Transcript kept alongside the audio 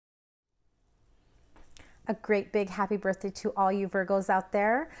A great big happy birthday to all you Virgos out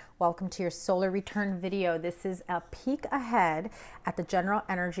there. Welcome to your solar return video. This is a peek ahead at the general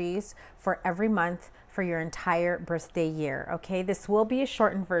energies for every month for your entire birthday year. Okay, this will be a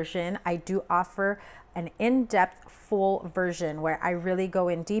shortened version. I do offer an in-depth full version where I really go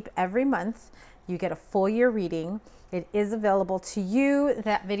in deep every month. You get a full year reading. It is available to you.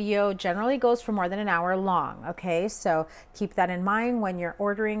 That video generally goes for more than an hour long. Okay, so keep that in mind when you're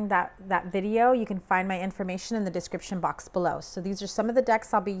ordering that video. You can find my information in the description box below. So these are some of the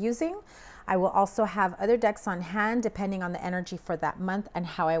decks I'll be using. I will also have other decks on hand depending on the energy for that month and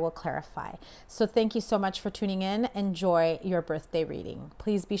how I will clarify. So thank you so much for tuning in. Enjoy your birthday reading.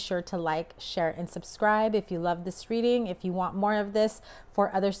 Please be sure to like, share, and subscribe if you love this reading, if you want more of this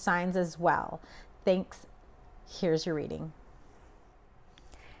for other signs as well. Thanks. Here's your reading.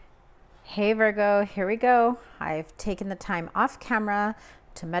 Hey Virgo, here we go. I've taken the time off camera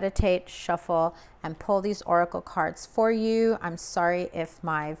to meditate, shuffle, and pull these oracle cards for you. I'm sorry if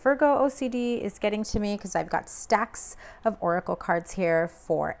my Virgo OCD is getting to me because I've got stacks of oracle cards here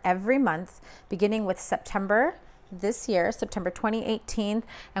for every month, beginning with September this year, September 2018,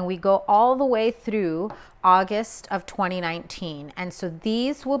 and we go all the way through August of 2019. And so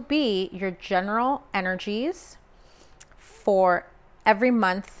these will be your general energies for every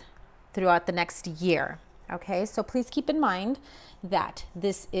month throughout the next year. Okay, so please keep in mind that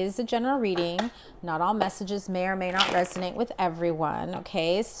this is a general reading. Not all messages may or may not resonate with everyone.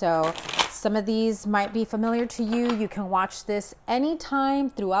 Okay, so some of these might be familiar to you. You can watch this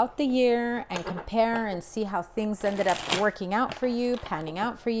anytime throughout the year and compare and see how things ended up working out for you, panning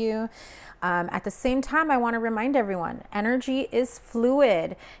out for you. At the same time, I want to remind everyone, energy is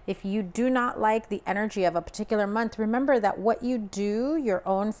fluid. If you do not like the energy of a particular month, remember that what you do, your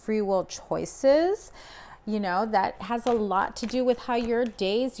own free will choices, you know, that has a lot to do with how your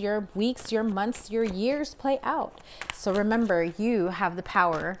days, your weeks, your months, your years play out. So remember, you have the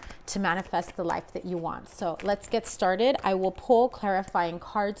power to manifest the life that you want. So let's get started. I will pull clarifying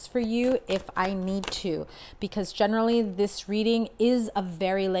cards for you if I need to, because generally this reading is a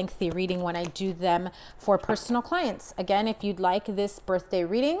very lengthy reading when I do them for personal clients. Again, if you'd like this birthday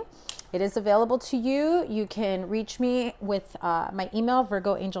reading, it is available to you. You can reach me with my email,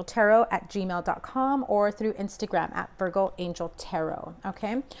 virgoangeltarot@gmail.com, or through Instagram at virgoangeltarot.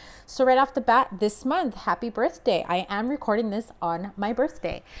 Okay, so right off the bat this month, happy birthday. I am recording this on my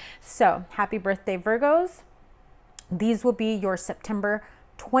birthday. So happy birthday, Virgos. These will be your September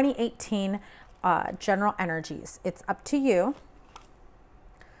 2018 general energies. It's up to you.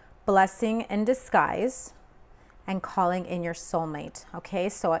 Blessing in disguise and calling in your soulmate. Okay,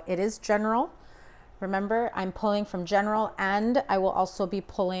 so it is general. Remember, I'm pulling from general, and I will also be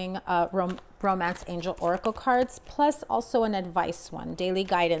pulling romance angel oracle cards, plus also an advice one, daily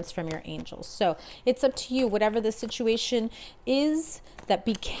guidance from your angels. So it's up to you, whatever the situation is that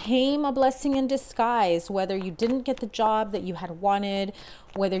became a blessing in disguise, whether you didn't get the job that you had wanted,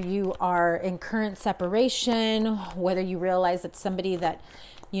 whether you are in current separation, whether you realize that somebody that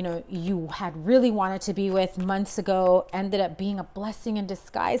you know you had really wanted to be with months ago ended up being a blessing in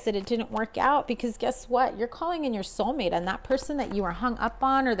disguise, that it didn't work out, because guess what, you're calling in your soulmate, and that person that you were hung up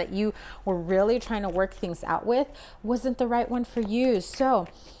on or that you were really trying to work things out with wasn't the right one for you. So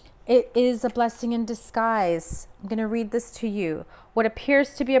it is a blessing in disguise. I'm going to read this to you. What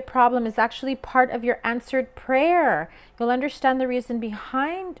appears to be a problem is actually part of your answered prayer. You'll understand the reasons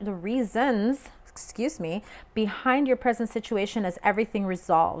behind your present situation as everything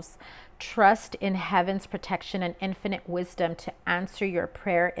resolves. Trust in heaven's protection and infinite wisdom to answer your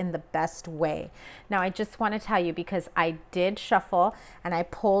prayer in the best way. Now, I just want to tell you, because I did shuffle and I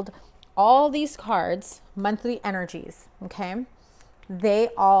pulled all these cards, monthly energies, okay? They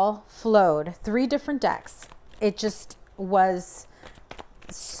all flowed, 3 different decks. It just was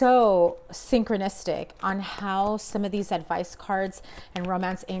so synchronistic on how some of these advice cards and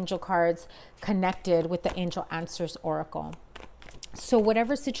romance angel cards connected with the Angel Answers Oracle. So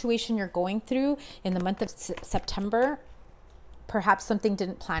whatever situation you're going through in the month of September, perhaps something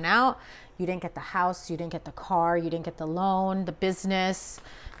didn't plan out. You didn't get the house, you didn't get the car, you didn't get the loan, the business,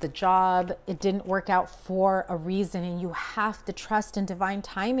 the job. It didn't work out for a reason, and you have to trust in divine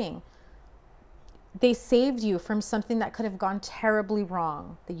timing. They saved you from something that could have gone terribly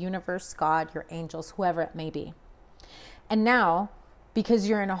wrong. The universe, God, your angels, whoever it may be. And now, because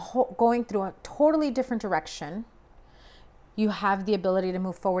you're going through a totally different direction, you have the ability to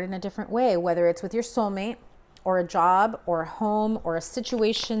move forward in a different way, whether it's with your soulmate or a job or a home or a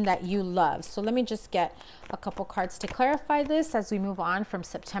situation that you love. So let me just get a couple cards to clarify this as we move on from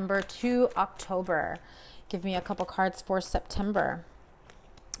September to October. Give me a couple cards for September.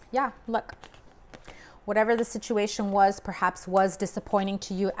 Yeah, look. whatever the situation was, perhaps was disappointing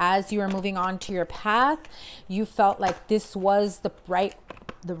to you as you were moving on to your path. You felt like this was the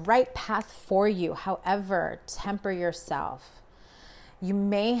right path for you. However, temper yourself. You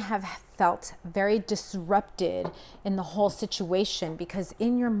may have felt very disrupted in the whole situation because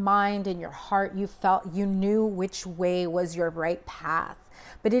in your mind, in your heart, you felt you knew which way was your right path.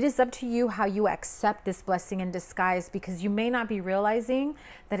 But it is up to you how you accept this blessing in disguise, because you may not be realizing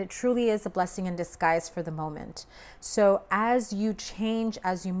that it truly is a blessing in disguise for the moment. So as you change,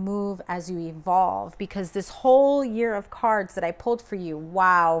 as you move, as you evolve, because this whole year of cards that I pulled for you,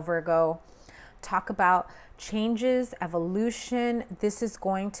 wow, Virgo, talk about changes, evolution. This is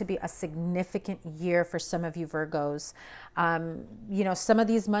going to be a significant year for some of you Virgos. You know, some of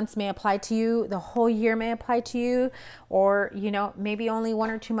these months may apply to you. The whole year may apply to you, or, you know, maybe only 1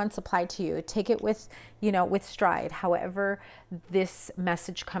 or 2 months apply to you. Take it with, you know, with stride, however this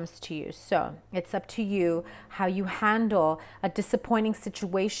message comes to you. So it's up to you how you handle a disappointing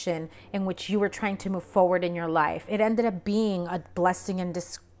situation in which you were trying to move forward in your life. It ended up being a blessing in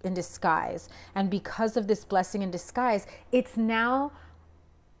disguise. And because of this blessing in disguise, it's now,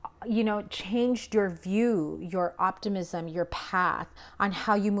 you know, changed your view, your optimism, your path on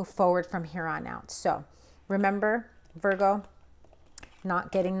how you move forward from here on out. So remember, Virgo,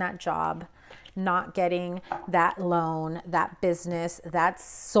 not getting that job, not getting that loan, that business, that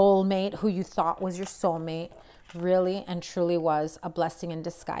soulmate who you thought was your soulmate, really and truly was a blessing in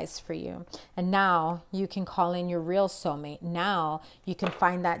disguise for you. And now you can call in your real soulmate. Now you can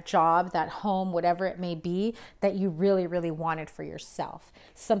find that job, that home, whatever it may be that you really, really wanted for yourself.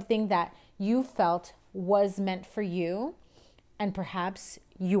 Something that you felt was meant for you, and perhaps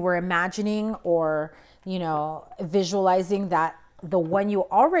you were imagining or, you know, visualizing that the one you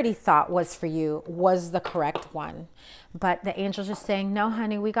already thought was for you was the correct one. But the angels are saying, no,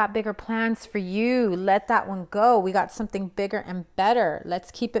 honey, we got bigger plans for you. Let that one go. We got something bigger and better.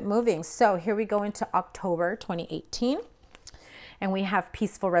 Let's keep it moving. So here we go into October 2018. And we have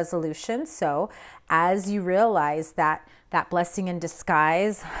peaceful resolution. So as you realize that that blessing in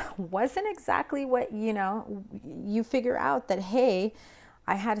disguise wasn't exactly what, you know, you figure out that, hey,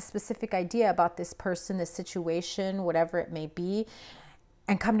 I had a specific idea about this person, this situation, whatever it may be,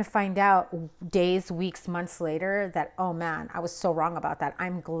 and come to find out days, weeks, months later that, oh man, I was so wrong about that.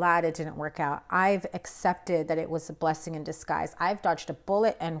 I'm glad it didn't work out. I've accepted that it was a blessing in disguise. I've dodged a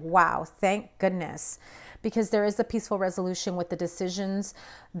bullet, and wow, thank goodness, because there is a peaceful resolution with the decisions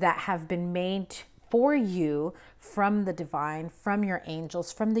that have been made for you from the divine, from your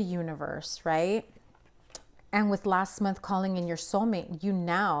angels, from the universe, right? And with last month calling in your soulmate, you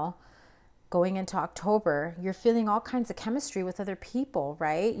now, going into October, you're feeling all kinds of chemistry with other people,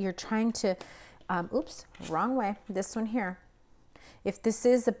 right? You're trying to, oops, wrong way, this one here. If this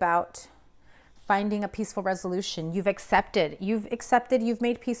is about finding a peaceful resolution, you've accepted, you've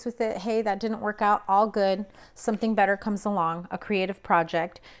made peace with it. Hey, that didn't work out, all good. Something better comes along, a creative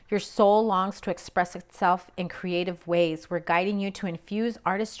project. Your soul longs to express itself in creative ways. We're guiding you to infuse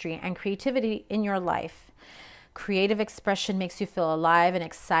artistry and creativity in your life. Creative expression makes you feel alive and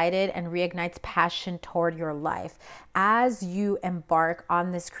excited and reignites passion toward your life as you embark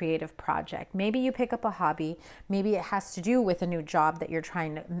on this creative project. Maybe you pick up a hobby. Maybe it has to do with a new job that you're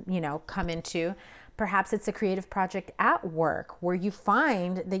trying to, you know, come into. Perhaps it's a creative project at work where you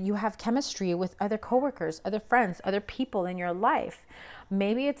find that you have chemistry with other coworkers, other friends, other people in your life.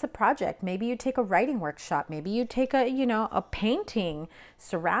 Maybe it's a project. Maybe you take a writing workshop. Maybe you take a, you know, a painting,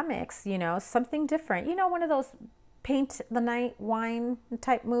 ceramics, you know, something different. You know, one of those paint the night wine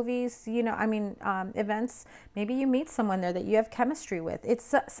type movies, you know, I mean, events. Maybe you meet someone there that you have chemistry with.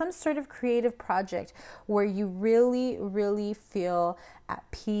 It's some sort of creative project where you really, really feel at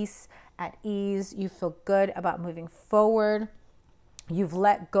peace, at ease. You feel good about moving forward. You've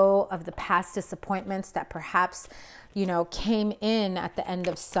let go of the past disappointments that perhaps, you know, came in at the end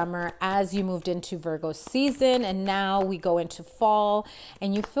of summer as you moved into Virgo season, and now we go into fall,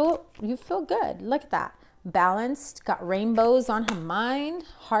 and you feel good. Look at that. Balanced, got rainbows on her mind,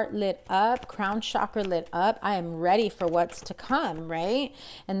 heart lit up, crown chakra lit up. I am ready for what's to come, right?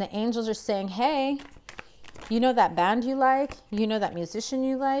 And the angels are saying, hey, you know that band you like, you know that musician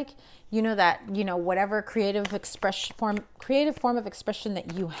you like, you know that, you know, whatever creative form of expression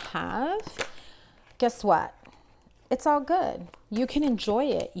that you have, guess what? It's all good. You can enjoy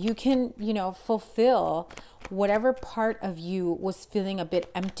it. You can, you know, fulfill whatever part of you was feeling a bit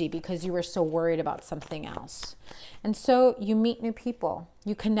empty because you were so worried about something else. And so you meet new people,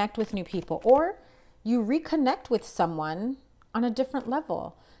 you connect with new people, or you reconnect with someone on a different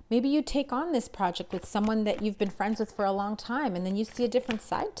level. Maybe you take on this project with someone that you've been friends with for a long time, and then you see a different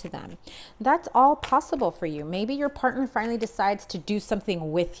side to them. That's all possible for you. Maybe your partner finally decides to do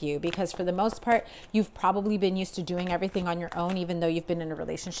something with you, because for the most part, you've probably been used to doing everything on your own, even though you've been in a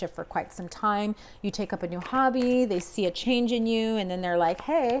relationship for quite some time. You take up a new hobby, they see a change in you, and then they're like,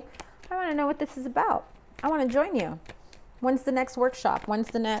 hey, I want to know what this is about. I want to join you. When's the next workshop? When's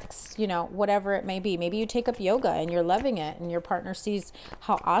the next, whatever it may be. Maybe you take up yoga and you're loving it, and your partner sees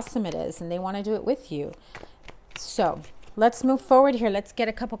how awesome it is and they want to do it with you. So let's move forward here. Let's get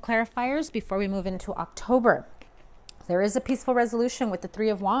a couple clarifiers before we move into October. There is a peaceful resolution with the Three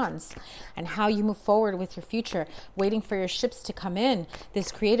of Wands and how you move forward with your future, waiting for your ships to come in.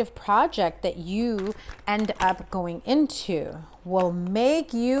 This creative project that you end up going into will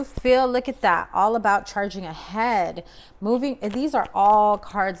make you feel, look at that, all about charging ahead, moving. These are all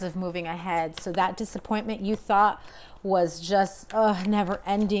cards of moving ahead. So that disappointment you thought was just never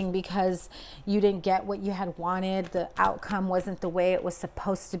ending because you didn't get what you had wanted. The outcome wasn't the way it was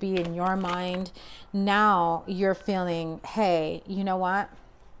supposed to be in your mind. Now you're feeling, hey, you know what?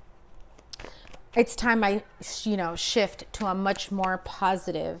 It's time I, shift to a much more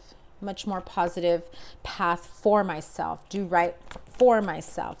positive path for myself. Do right for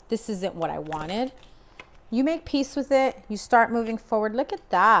myself. This isn't what I wanted. You make peace with it. You start moving forward. Look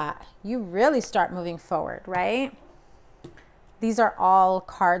at that. You really start moving forward, right? These are all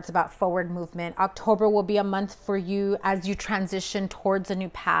cards about forward movement. October will be a month for you as you transition towards a new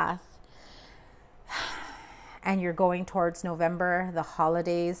path. And you're going towards November, the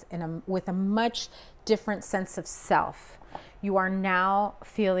holidays, with a much different sense of self. You are now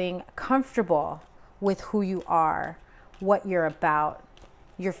feeling comfortable with who you are, what you're about.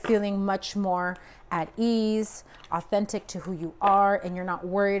 You're feeling much more at ease, authentic to who you are, and you're not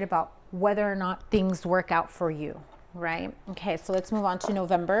worried about whether or not things work out for you. Right? Okay, so let's move on to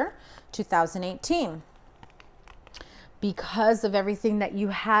November 2018. Because of everything that you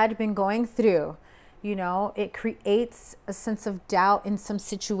had been going through, it creates a sense of doubt in some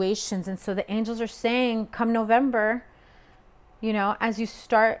situations. And so the angels are saying, come November, as you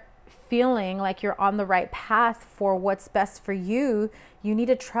start feeling like you're on the right path for what's best for you, you need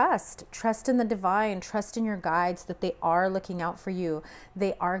to trust in the divine, trust in your guides that they are looking out for you.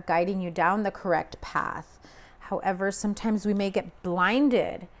 They are guiding you down the correct path. However, sometimes we may get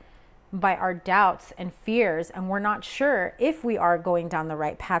blinded by our doubts and fears, and we're not sure if we are going down the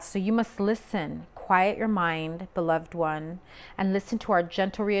right path. So you must listen, quiet your mind, beloved one, and listen to our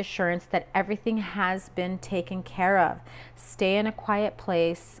gentle reassurance that everything has been taken care of. Stay in a quiet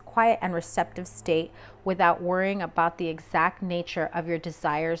place, quiet and receptive state without worrying about the exact nature of your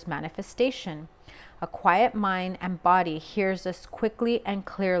desire's manifestation. A quiet mind and body hears us quickly and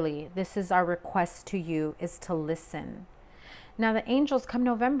clearly. This is our request to you, is to listen. Now the angels come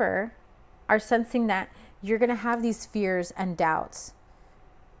November are sensing that you're going to have these fears and doubts.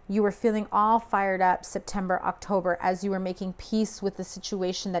 You were feeling all fired up September, October as you were making peace with the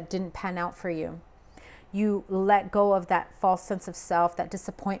situation that didn't pan out for you. You let go of that false sense of self, that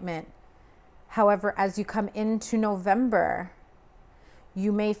disappointment. However, as you come into November,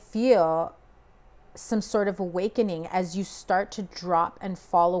 you may feel some sort of awakening as you start to drop and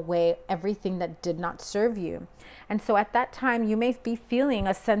fall away everything that did not serve you. And so at that time, you may be feeling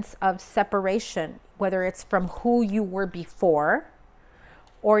a sense of separation, whether it's from who you were before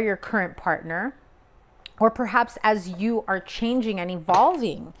or your current partner, or perhaps as you are changing and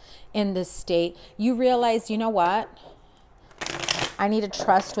evolving in this state, you realize, you know what? I need to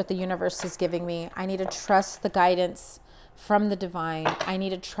trust what the universe is giving me. I need to trust the guidance from the divine. I need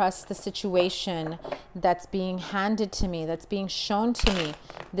to trust the situation that's being handed to me, that's being shown to me,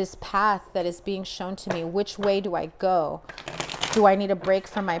 this path that is being shown to me. Which way do I go? Do I need a break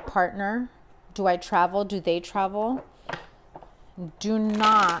from my partner? Do I travel? Do they travel? Do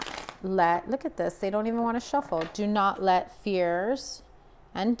not let, look at this, they don't even want to shuffle. Do not let fears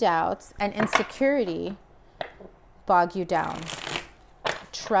and doubts and insecurity bog you down.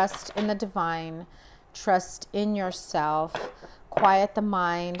 Trust in the divine. Trust in yourself, quiet the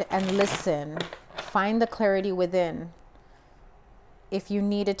mind and listen. Find the clarity within. If you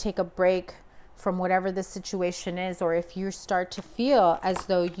need to take a break from whatever the situation is, or if you start to feel as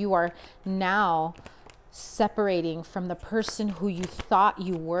though you are now separating from the person who you thought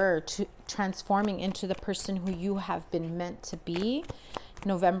you were, to transforming into the person who you have been meant to be,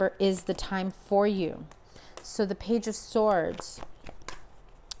 November is the time for you. So the Page of Swords,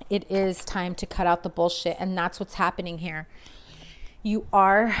 it is time to cut out the bullshit, and that's what's happening here. You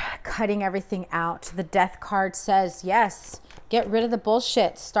are cutting everything out. The Death card says, yes, Get rid of the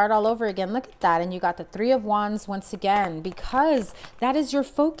bullshit. Start all over again. Look at that. And you got the Three of Wands once again, because that is your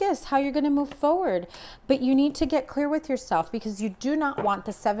focus, how you're going to move forward. But you need to get clear with yourself, because you do not want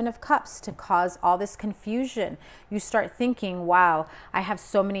the Seven of Cups to cause all this confusion. You start thinking, wow, I have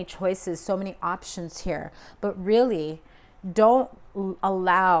so many choices, so many options here. But really, don't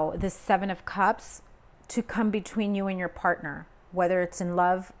allow the Seven of Cups to come between you and your partner, whether it's in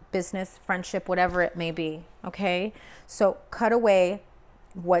love, business, friendship, whatever it may be. Okay, so cut away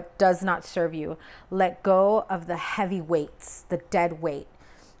what does not serve you. Let go of the heavy weights, the dead weight.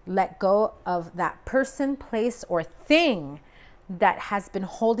 Let go of that person, place, or thing that has been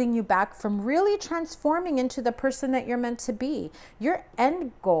holding you back from really transforming into the person that you're meant to be. Your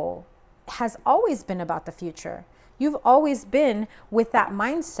end goal has always been about the future. You've always been with that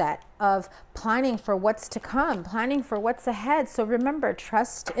mindset of planning for what's to come, planning for what's ahead. So remember,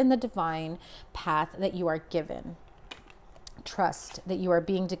 trust in the divine path that you are given. Trust that you are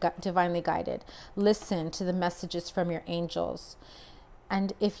being divinely guided. Listen to the messages from your angels.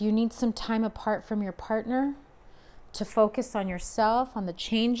 And if you need some time apart from your partner to focus on yourself, on the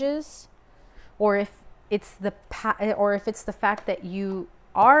changes, or if it's the fact that you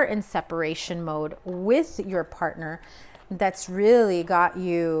are in separation mode with your partner that's really got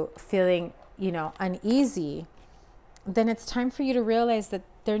you feeling, uneasy, then it's time for you to realize that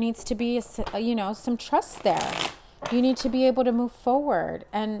there needs to be, some trust there. You need to be able to move forward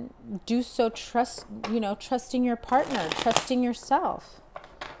and do so trusting your partner, trusting yourself.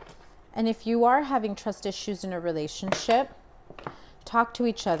 And if you are having trust issues in a relationship, talk to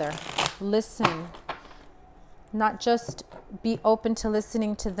each other, listen. Not just be open to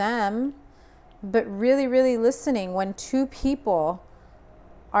listening to them, but really, really listening. When two people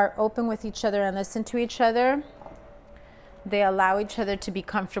are open with each other and listen to each other, they allow each other to be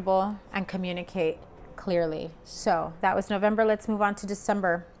comfortable and communicate clearly. So that was November. Let's move on to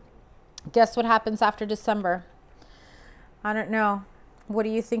December. Guess what happens after December? I don't know. What are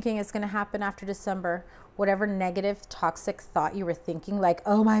you thinking is going to happen after December? Whatever negative, toxic thought you were thinking, like,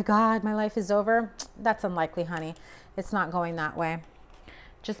 oh my God, my life is over. That's unlikely, honey. It's not going that way.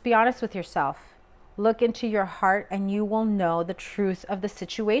 Just be honest with yourself. Look into your heart and you will know the truth of the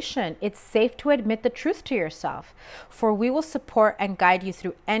situation. It's safe to admit the truth to yourself, for we will support and guide you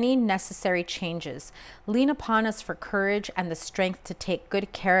through any necessary changes. Lean upon us for courage and the strength to take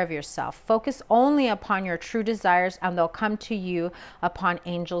good care of yourself. Focus only upon your true desires and they'll come to you upon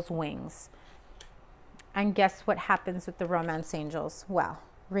angels' wings. And guess what happens with the romance angels? Well,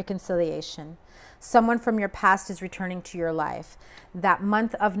 reconciliation. Someone from your past is returning to your life. That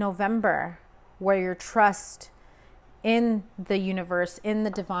month of November, where your trust in the universe, in the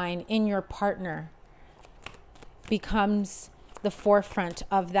divine, in your partner becomes the forefront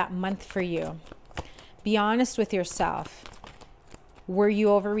of that month for you. Be honest with yourself. Were you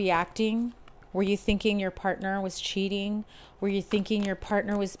overreacting? Were you thinking your partner was cheating? Were you thinking your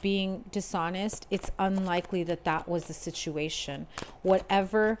partner was being dishonest? It's unlikely that that was the situation.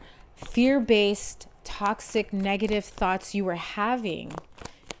 Whatever fear-based, toxic, negative thoughts you were having,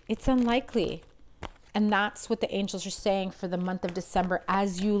 it's unlikely. And that's what the angels are saying for the month of December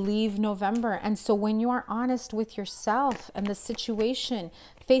as you leave November. And so when you are honest with yourself and the situation,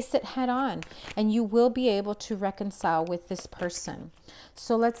 face it head on, and you will be able to reconcile with this person.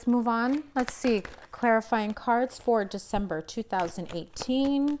 So let's move on. Let's see, clarifying cards for December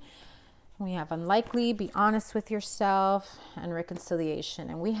 2018. We have unlikely, be honest with yourself, and reconciliation.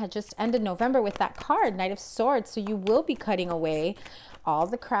 And we had just ended November with that card, Knight of Swords. So you will be cutting away all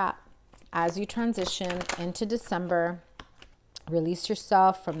the crap as you transition into December. Release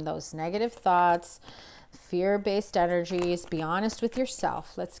yourself from those negative thoughts, fear-based energies. Be honest with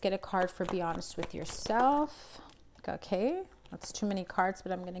yourself. Let's get a card for be honest with yourself. Okay, that's too many cards,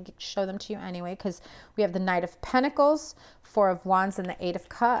 but I'm going to show them to you anyway, because we have the Knight of Pentacles, Four of Wands, and the Eight of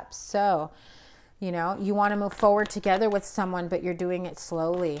Cups. So, you want to move forward together with someone, but you're doing it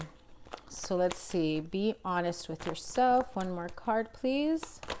slowly. So let's see. Be honest with yourself. One more card,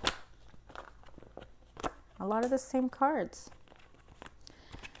 please. A lot of the same cards.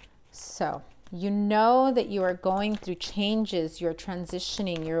 So you know that you are going through changes, you're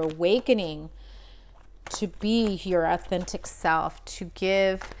transitioning, you're awakening to be your authentic self, to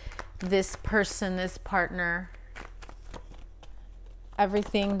give this person, this partner,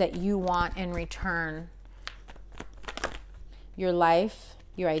 everything that you want in return. Your life,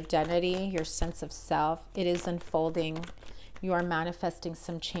 your identity, your sense of self, it is unfolding. You are manifesting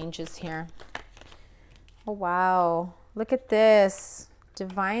some changes here. Oh, wow. Look at this.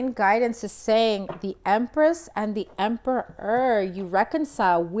 Divine guidance is saying the Empress and the Emperor, you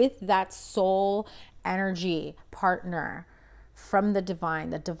reconcile with that soul energy partner, from the divine.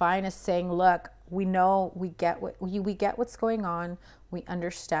 The divine is saying, look, we know, we get what's going on. We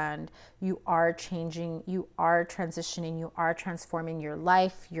understand. You are changing, you are transitioning, you are transforming your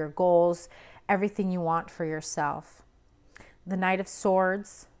life, your goals, everything you want for yourself. The Knight of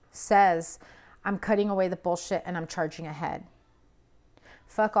Swords says, I'm cutting away the bullshit and I'm charging ahead.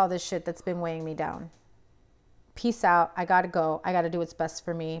 Fuck all this shit that's been weighing me down. Peace out. I gotta go. I gotta do what's best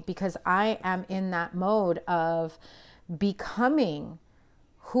for me, because I am in that mode of becoming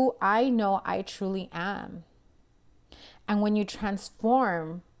who I know I truly am. And when you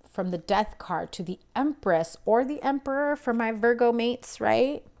transform from the Death card to the Empress or the Emperor for my Virgo mates,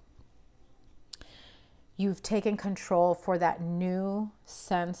 right? You've taken control for that new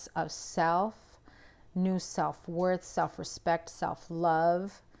sense of self, new self-worth, self-respect,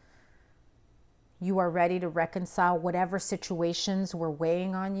 self-love. You are ready to reconcile whatever situations were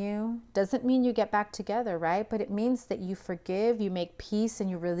weighing on you. Doesn't mean you get back together, right? But it means that you forgive, you make peace, and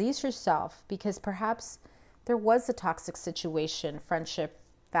you release yourself, because perhaps there was a toxic situation, friendship,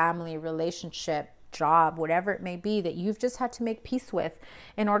 family, relationship, job, whatever it may be, that you've just had to make peace with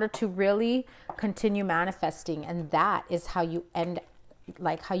in order to really continue manifesting. And that is how you end,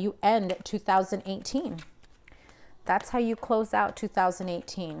 like how you end 2018. That's how you close out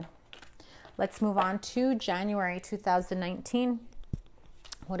 2018. Let's move on to January 2019.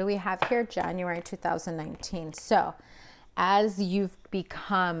 What do we have here? January 2019. So as you've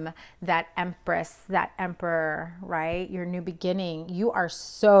become that Empress, that Emperor, right? Your new beginning, you are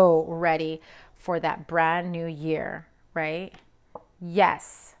so ready for that brand new year, right?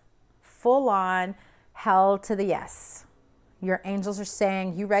 Yes. Full on, hell to the yes. Your angels are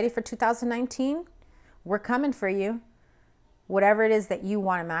saying, you ready for 2019? We're coming for you. Whatever it is that you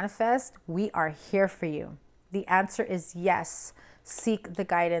want to manifest, we are here for you. The answer is yes. Seek the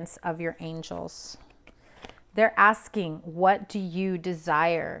guidance of your angels. They're asking, what do you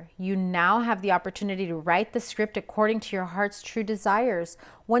desire? You now have the opportunity to write the script according to your heart's true desires.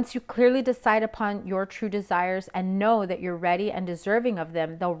 Once you clearly decide upon your true desires and know that you're ready and deserving of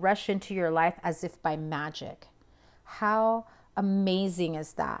them, they'll rush into your life as if by magic. How amazing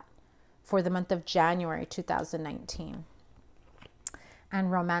is that for the month of January 2019?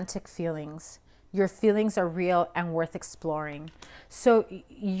 And romantic feelings. Your feelings are real and worth exploring. So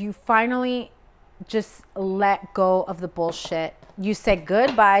you finally just let go of the bullshit. You said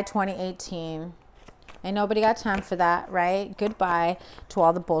goodbye 2018. Ain't nobody got time for that, right? Goodbye to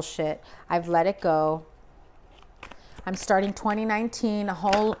all the bullshit. I've let it go. I'm starting 2019, a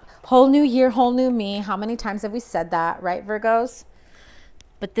whole new year, whole new me. How many times have we said that, right, Virgos?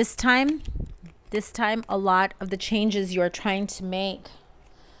 But this time, a lot of the changes you are trying to make,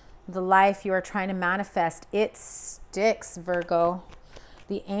 the life you are trying to manifest, it sticks, Virgo.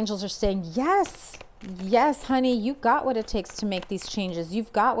 The angels are saying, yes, yes, honey, you got what it takes to make these changes.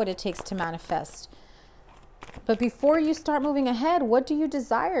 You've got what it takes to manifest. But before you start moving ahead, what do you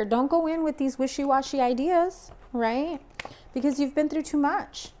desire? Don't go in with these wishy-washy ideas, right? Because you've been through too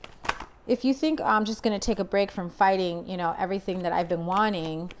much. If you think, oh, I'm just going to take a break from fighting, you know, everything that I've been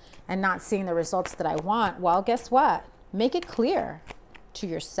wanting and not seeing the results that I want, well, guess what? Make it clear to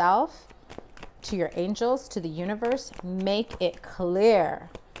yourself, to your angels, to the universe. Make it clear.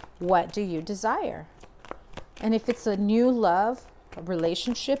 What do you desire? And if it's a new love, a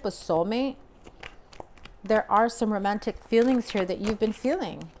relationship, a soulmate, there are some romantic feelings here that you've been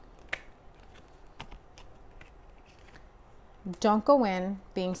feeling. Don't go in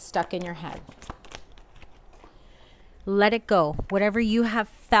being stuck in your head. Let it go. Whatever you have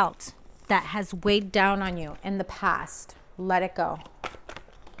felt that has weighed down on you in the past, let it go.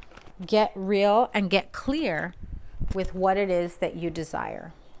 Get real and get clear with what it is that you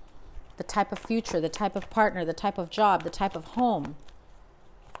desire. The type of future, the type of partner, the type of job, the type of home.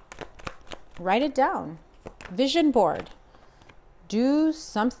 Write it down. Vision board. Do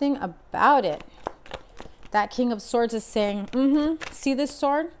something about it. That King of Swords is saying, see this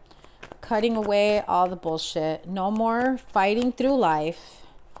sword? Cutting away all the bullshit. No more fighting through life.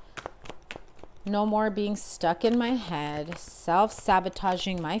 No more being stuck in my head,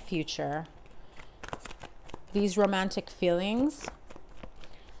 self-sabotaging my future. These romantic feelings,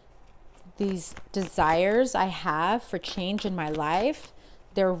 these desires I have for change in my life,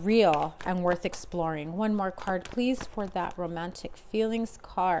 they're real and worth exploring. One more card, please, for that romantic feelings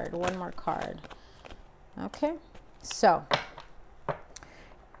card. One more card. Okay, so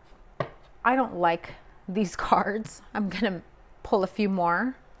I don't like these cards. I'm going to pull a few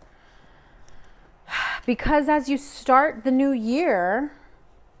more. Because as you start the new year,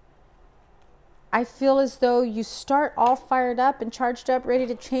 I feel as though you start all fired up and charged up, ready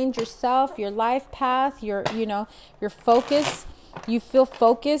to change yourself, your life path, your focus. You feel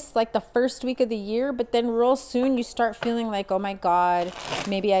focused like the first week of the year, but then real soon you start feeling like, oh my God,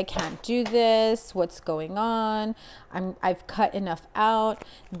 maybe I can't do this. What's going on? I've cut enough out.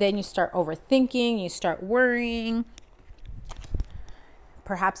 Then you start overthinking, you start worrying.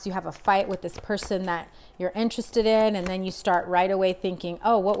 Perhaps you have a fight with this person that you're interested in, and then you start right away thinking,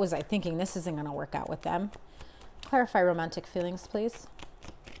 oh, what was I thinking? This isn't going to work out with them. Clarify romantic feelings, please.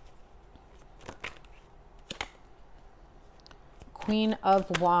 Queen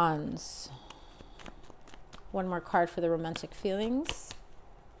of Wands. One more card for the romantic feelings.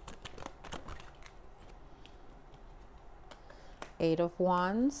 Eight of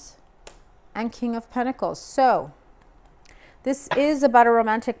Wands and King of Pentacles. So this is about a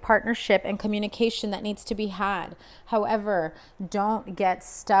romantic partnership and communication that needs to be had. However, don't get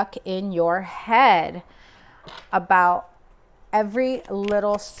stuck in your head about every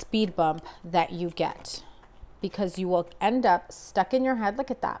little speed bump that you get, because you will end up stuck in your head. Look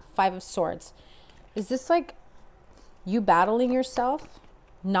at that, Five of Swords. Is this like you battling yourself,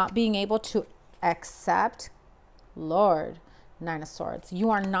 not being able to accept? Lord, Nine of Swords. You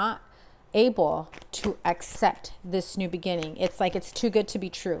are not able to accept this new beginning. It's like it's too good to be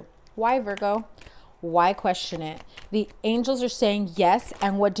true. Why, Virgo? Why question it? The angels are saying yes,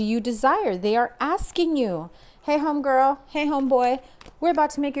 and what do you desire? They are asking you, hey homegirl, hey homeboy, we're about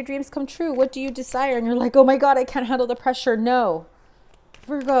to make your dreams come true. What do you desire? And you're like, oh my God, I can't handle the pressure. No.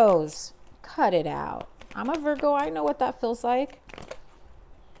 Virgos, cut it out. I'm a Virgo. I know what that feels like.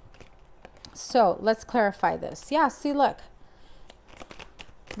 So let's clarify this. Yeah, see, look.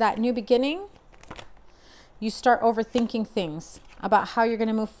 That new beginning, you start overthinking things about how you're going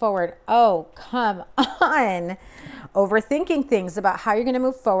to move forward. Oh, come on. Overthinking things about how you're going to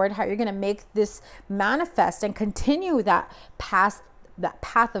move forward, how you're going to make this manifest and continue that path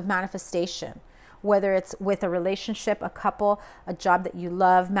of manifestation. Whether it's with a relationship, a couple, a job that you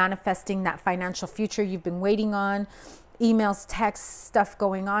love, manifesting that financial future you've been waiting on, emails, texts, stuff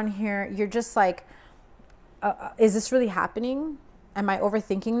going on here. You're just like, is this really happening? Am I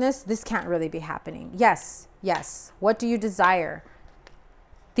overthinking this? This can't really be happening. Yes, yes. What do you desire?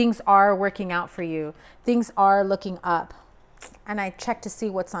 Things are working out for you. Things are looking up. And I check to see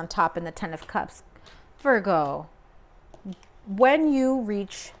what's on top in the Ten of Cups. Virgo, when you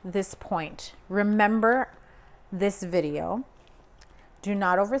reach this point, remember this video. Do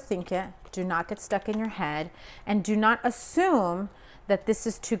not overthink it. Do not get stuck in your head. And do not assume that this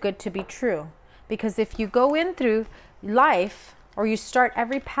is too good to be true. Because if you go in through life, or you start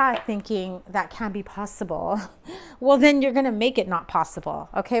every path thinking that can't be possible, well, then you're going to make it not possible.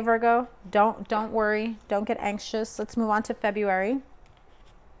 Okay, Virgo? Don't worry. Don't get anxious. Let's move on to February.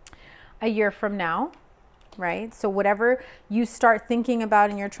 A year from now, right? So whatever you start thinking about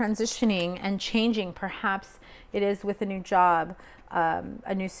in your transitioning and changing, perhaps it is with a new job,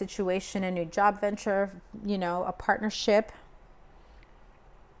 a new situation, a new job venture, you know, a partnership.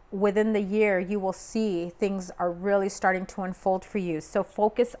 Within the year, you will see things are really starting to unfold for you. So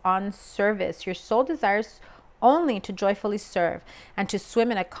focus on service. Your soul desires only to joyfully serve and to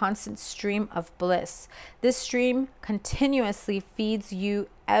swim in a constant stream of bliss. This stream continuously feeds you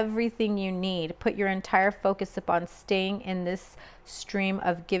everything you need. Put your entire focus upon staying in this stream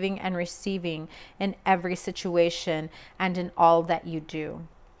of giving and receiving in every situation and in all that you do.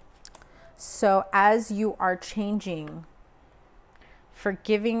 So as you are changing,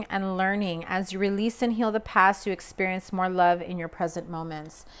 forgiving and learning, as you release and heal the past, you experience more love in your present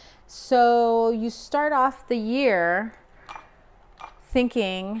moments. So you start off the year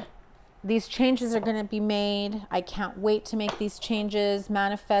thinking these changes are going to be made. I can't wait to make these changes,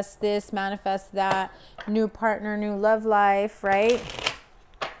 manifest this, manifest that, new partner, new love life, right?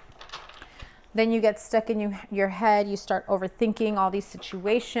 Then you get stuck in your head. You start overthinking all these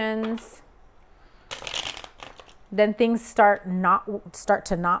situations. Then things start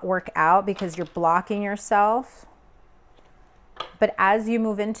to not work out because you're blocking yourself. But as you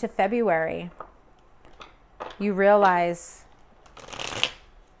move into February, you realize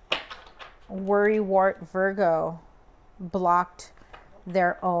worrywart Virgo blocked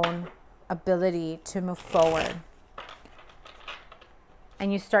their own ability to move forward.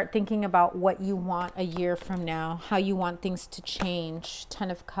 And you start thinking about what you want a year from now, how you want things to change. Ten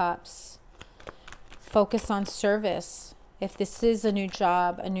of Cups. Focus on service. If this is a new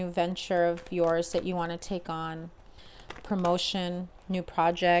job, a new venture of yours that you want to take on, promotion, new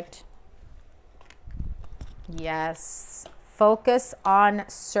project. Yes. Focus on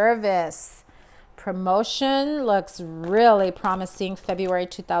service. Promotion looks really promising February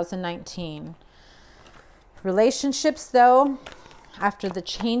 2019. Relationships, though, after the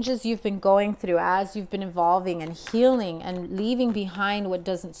changes you've been going through as you've been evolving and healing and leaving behind what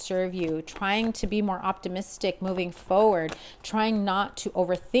doesn't serve you, trying to be more optimistic moving forward, trying not to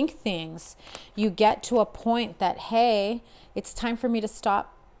overthink things, you get to a point that, hey, it's time for me to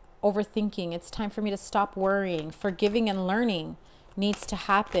stop overthinking. It's time for me to stop worrying. Forgiving and learning needs to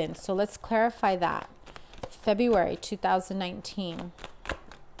happen. So let's clarify that. February 2019.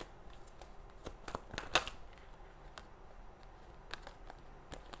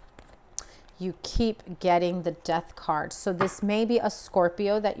 You keep getting the Death card. So this may be a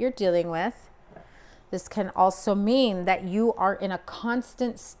Scorpio that you're dealing with. This can also mean that you are in a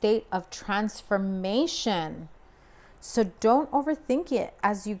constant state of transformation. So don't overthink it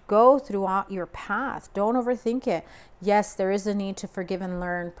as you go throughout your path. Don't overthink it. Yes, there is a need to forgive and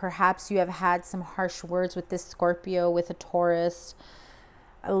learn. Perhaps you have had some harsh words with this Scorpio, with a Taurus.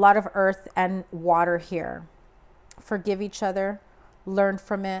 A lot of earth and water here. Forgive each other. Learn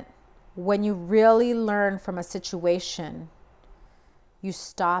from it. When you really learn from a situation, you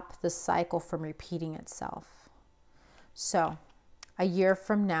stop the cycle from repeating itself. So, a year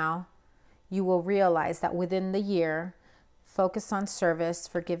from now, you will realize that within the year, focus on service,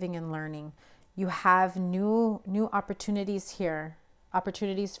 forgiving, and learning. You have new opportunities here,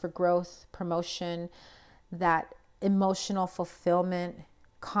 opportunities for growth, promotion, that emotional fulfillment,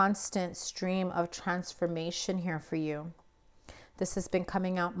 constant stream of transformation here for you. This has been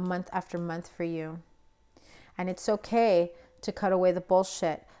coming out month after month for you. And it's okay to cut away the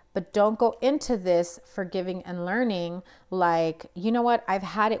bullshit. But don't go into this forgiving and learning like, you know what, I've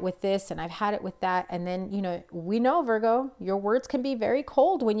had it with this and I've had it with that. And then, you know, we know, Virgo, your words can be very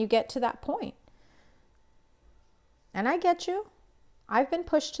cold when you get to that point. And I get you. I've been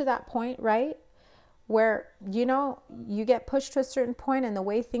pushed to that point, right? Where, you know, you get pushed to a certain point and the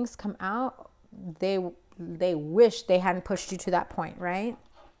way things come out, they wish they hadn't pushed you to that point, right?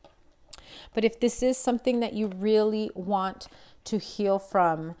 But if this is something that you really want to heal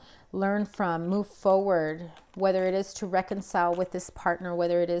from, learn from, move forward, whether it is to reconcile with this partner,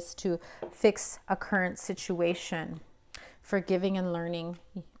 whether it is to fix a current situation, forgiving and learning.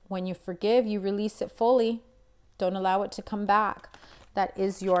 When you forgive, you release it fully. Don't allow it to come back. That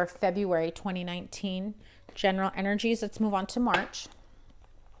is your February 2019 general energies. Let's move on to March.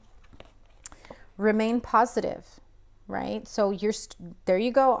 Remain positive, right? So there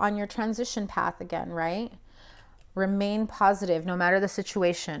you go on your transition path again, right? Remain positive no matter the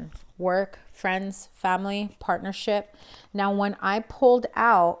situation, work, friends, family, partnership. Now, when I pulled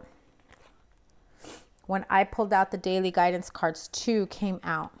out the daily guidance cards, 2 came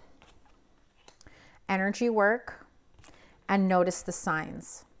out. Energy work and notice the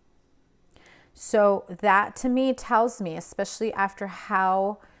signs. So that to me tells me, especially after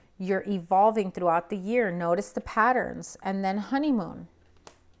how you're evolving throughout the year, notice the patterns, and then honeymoon.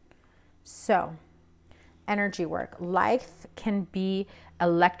 So energy work. Life can be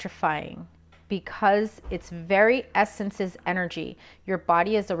electrifying because its very essence is energy. Your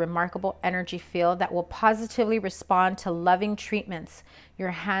body is a remarkable energy field that will positively respond to loving treatments.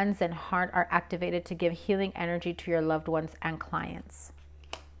 Your hands and heart are activated to give healing energy to your loved ones and clients.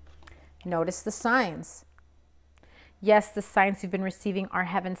 Notice the signs. Yes, the signs you've been receiving are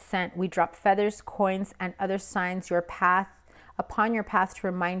heaven sent. We drop feathers, coins, and other signs upon your path to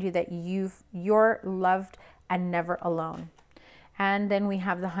remind you that you're loved and never alone. And then we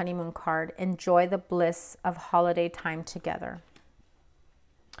have the honeymoon card. Enjoy the bliss of holiday time together.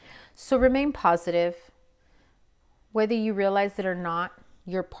 So remain positive. Whether you realize it or not,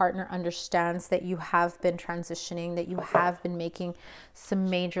 your partner understands that you have been transitioning, that you have been making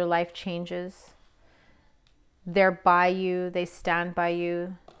some major life changes. They're by you, they stand by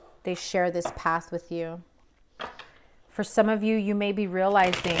you, they share this path with you. For some of you, you may be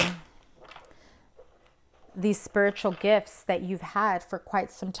realizing these spiritual gifts that you've had for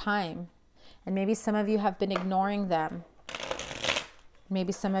quite some time. And maybe some of you have been ignoring them.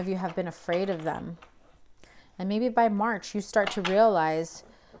 Maybe some of you have been afraid of them. And maybe by March, you start to realize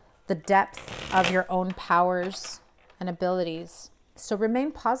the depth of your own powers and abilities. So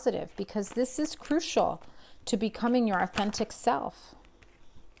remain positive because this is crucial to becoming your authentic self.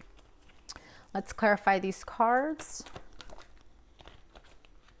 Let's clarify these cards.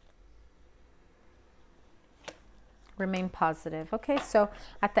 Remain positive. Okay, so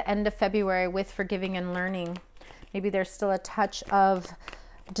at the end of February with forgiving and learning, maybe there's still a touch of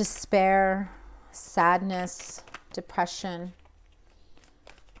despair, sadness, depression.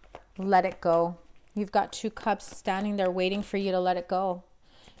 Let it go. You've got 2 cups standing there waiting for you to let it go.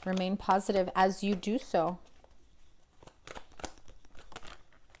 Remain positive as you do so.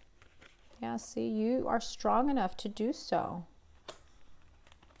 Yeah, see, you are strong enough to do so.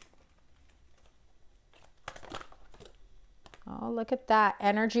 Oh, look at that.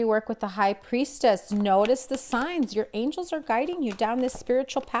 Energy work with the High Priestess. Notice the signs. Your angels are guiding you down this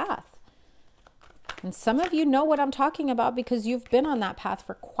spiritual path. And some of you know what I'm talking about because you've been on that path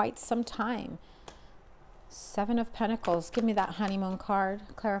for quite some time. Seven of Pentacles. Give me that honeymoon card.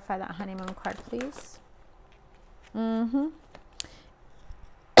 Clarify that honeymoon card, please.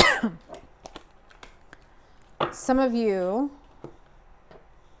 Some of you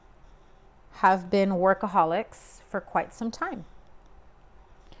have been workaholics for quite some time.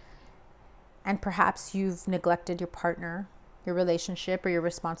 And perhaps you've neglected your partner, your relationship, or your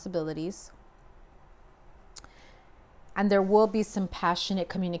responsibilities. And there will be some passionate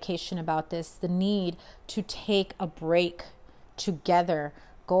communication about this, the need to take a break together,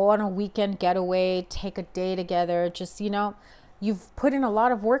 go on a weekend getaway, take a day together. Just, you know, you've put in a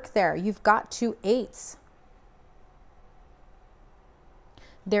lot of work there. You've got 2 8s.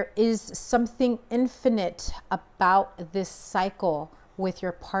 There is something infinite about this cycle with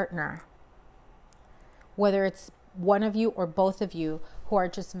your partner, whether it's one of you or both of you who are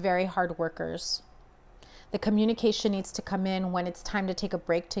just very hard workers. The communication needs to come in when it's time to take a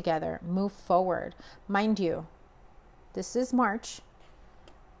break together, move forward. Mind you, this is March.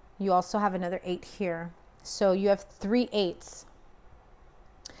 You also have another 8 here. So you have 3 8s.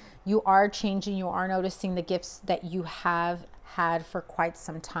 You are changing, you are noticing the gifts that you have had for quite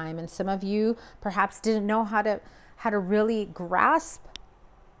some time. And some of you perhaps didn't know how to really grasp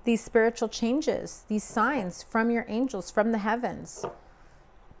these spiritual changes, these signs from your angels, from the heavens.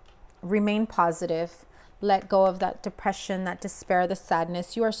 Remain positive. Let go of that depression, that despair, the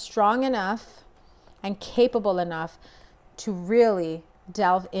sadness. You are strong enough and capable enough to really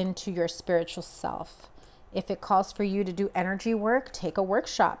delve into your spiritual self. If it calls for you to do energy work, take a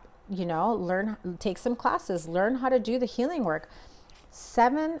workshop, you know, take some classes, learn how to do the healing work.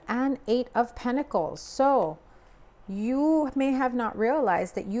 7 and 8 of Pentacles. So you may have not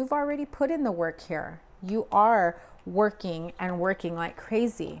realized that you've already put in the work here. You are working and working like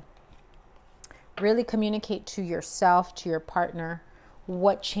crazy. Really communicate to yourself, to your partner,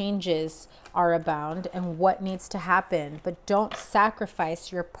 what changes are abound and what needs to happen. But don't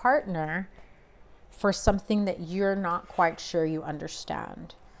sacrifice your partner for something that you're not quite sure you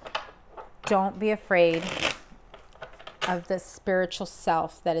understand. Don't be afraid of the spiritual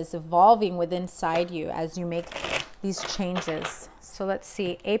self that is evolving within inside you as you make these changes. So let's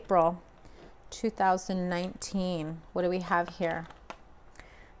see, April 2019. What do we have here?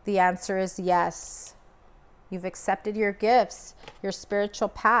 The answer is yes. You've accepted your gifts, your spiritual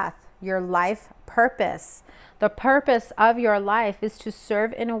path, your life purpose. The purpose of your life is to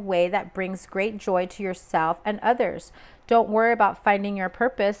serve in a way that brings great joy to yourself and others. Don't worry about finding your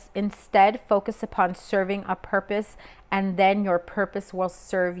purpose. Instead, focus upon serving a purpose, and then your purpose will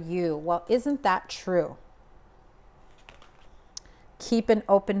serve you. Well, isn't that true? Keep an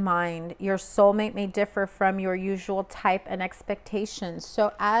open mind. Your soulmate may differ from your usual type and expectations.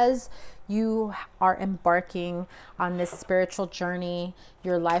 So as you are embarking on this spiritual journey,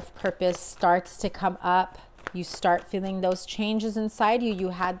 your life purpose starts to come up. You start feeling those changes inside you. You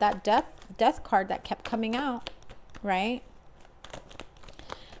had that death card that kept coming out, right?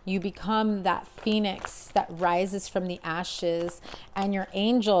 You become that phoenix that rises from the ashes, and your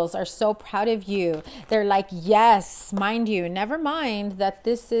angels are so proud of you. They're like, yes, mind you, never mind that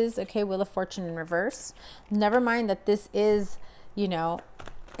this is, okay, Wheel of Fortune in reverse. Never mind that this is, you know,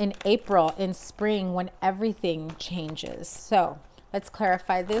 in April, in spring, when everything changes. So let's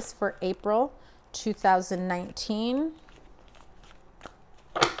clarify this for April 2019.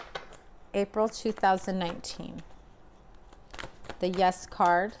 April 2019. The yes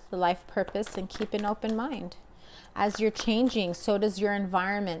card, the life purpose, and keep an open mind. As you're changing, so does your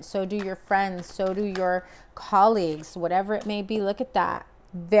environment, so do your friends, so do your colleagues, whatever it may be. Look at that.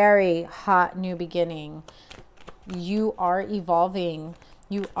 Very hot new beginning. You are evolving.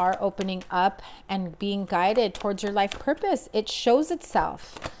 You are opening up and being guided towards your life purpose. It shows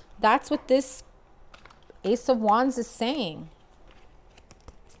itself. That's what this Ace of Wands is saying.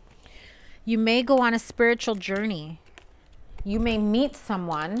 You may go on a spiritual journey. You may meet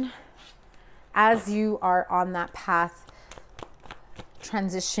someone as you are on that path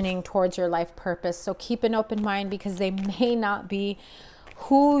transitioning towards your life purpose. So keep an open mind, because they may not be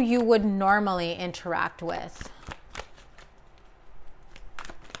who you would normally interact with.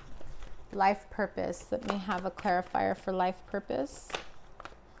 Life purpose. Let me have a clarifier for life purpose.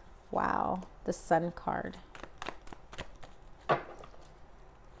 Wow, the Sun card.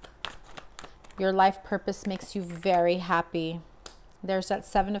 Your life purpose makes you very happy. There's that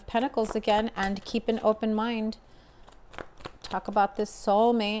Seven of Pentacles again, and keep an open mind. Talk about this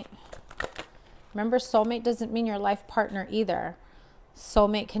soulmate. Remember, soulmate doesn't mean your life partner either.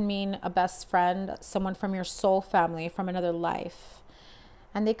 Soulmate can mean a best friend, someone from your soul family, from another life.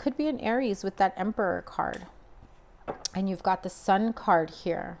 And they could be an Aries with that Emperor card. And you've got the Sun card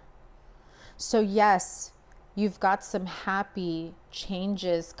here. So yes, you've got some happy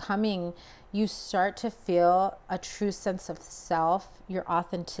changes coming. You start to feel a true sense of self. Your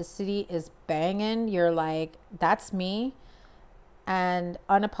authenticity is banging. You're like, that's me. And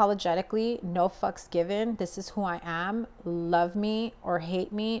unapologetically, no fucks given. This is who I am. Love me or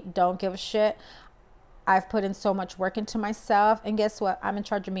hate me. Don't give a shit. I've put in so much work into myself. And guess what? I'm in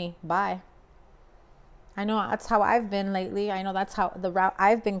charge of me. Bye. I know that's how I've been lately. I know that's how the route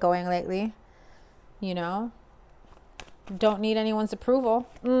I've been going lately. You know? Don't need anyone's approval.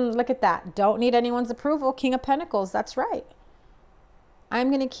 Look at that. Don't need anyone's approval. King of Pentacles. That's right. I'm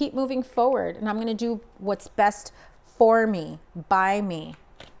going to keep moving forward. And I'm going to do what's best for me, by me,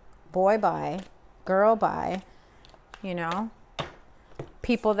 boy by, girl by, you know,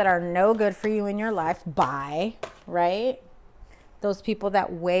 people that are no good for you in your life by, right? Those people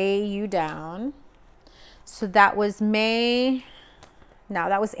that weigh you down. So that was May. Now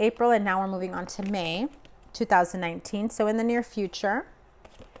that was April, and now we're moving on to May 2019. So in the near future,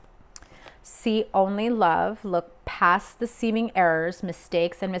 see only love, look past the seeming errors,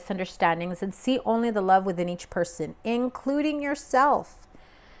 mistakes, and misunderstandings, and see only the love within each person, including yourself.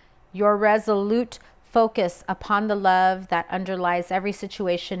 Your resolute focus upon the love that underlies every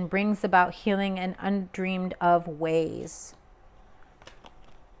situation brings about healing in undreamed of ways.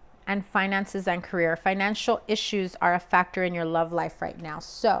 And finances and career. Financial issues are a factor in your love life right now.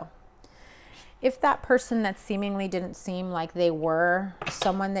 So if that person that seemingly didn't seem like they were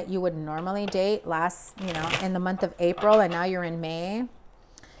someone that you would normally date in the month of April, and now you're in May,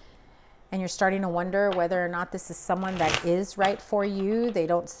 and you're starting to wonder whether or not this is someone that is right for you. They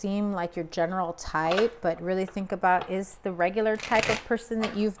don't seem like your general type, but really think about, is the regular type of person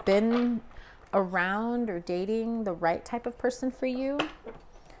that you've been around or dating the right type of person for you?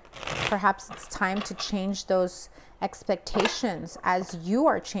 Perhaps it's time to change those expectations as you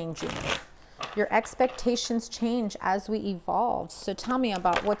are changing. Your expectations change as we evolve. So tell me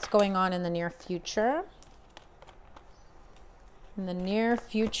about what's going on in the near future. In the near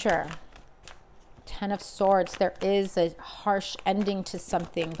future, Ten of Swords, there is a harsh ending to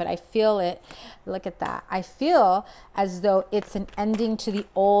something, but I feel it. Look at that. I feel as though it's an ending to the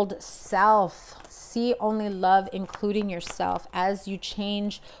old self. See only love, including yourself, as you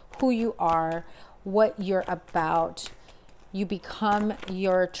change who you are, what you're about. You become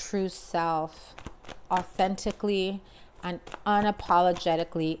your true self, authentically and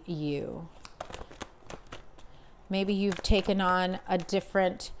unapologetically you. Maybe you've taken on a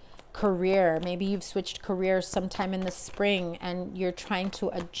different career. Maybe you've switched careers sometime in the spring and you're trying to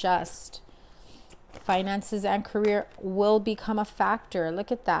adjust. Finances and career will become a factor.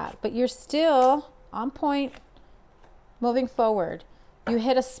 Look at that. But you're still on point, moving forward. You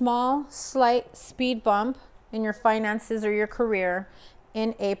hit a small, slight speed bump in your finances or your career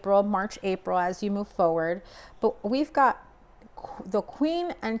in April, March, April, as you move forward. But we've got the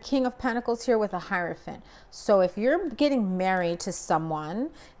Queen and King of Pentacles here with a Hierophant. So if you're getting married to someone,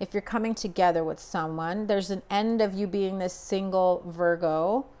 if you're coming together with someone, there's an end of you being this single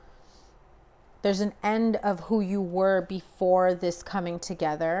Virgo. There's an end of who you were before this coming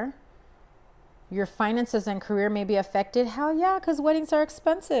together. Your finances and career may be affected. Hell yeah, because weddings are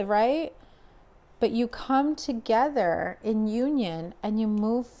expensive, right? But you come together in union and you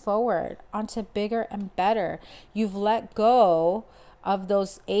move forward onto bigger and better. You've let go of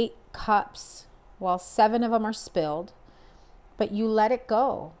those 8 cups. Well, 7 of them are spilled, but you let it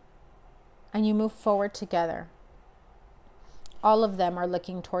go and you move forward together. All of them are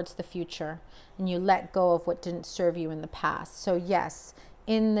looking towards the future, and you let go of what didn't serve you in the past. So yes,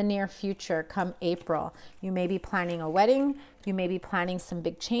 in the near future, come April, you may be planning a wedding. You may be planning some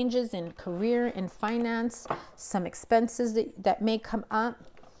big changes in career, in finance, some expenses that may come up.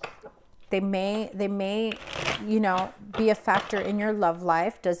 They may, you know, be a factor in your love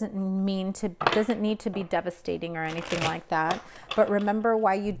life. Doesn't need to be devastating or anything like that. But remember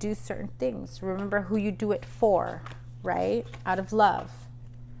why you do certain things. Remember who you do it for, right? Out of love.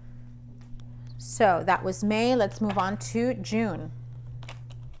 So that was May. Let's move on to June.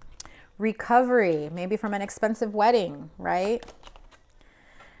 Recovery, maybe from an expensive wedding, right?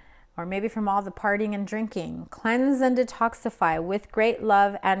 or maybe from all the partying and drinking. Cleanse and detoxify. With great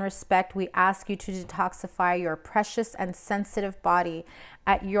love and respect, we ask you to detoxify your precious and sensitive body.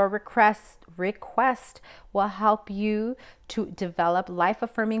 At your request will help you to develop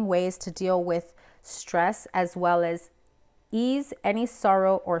life-affirming ways to deal with stress, as well as ease any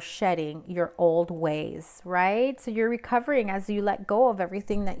sorrow or shedding your old ways, right? So you're recovering as you let go of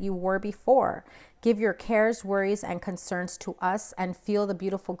everything that you were before. Give your cares, worries, and concerns to us and feel the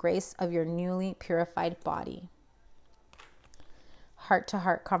beautiful grace of your newly purified body.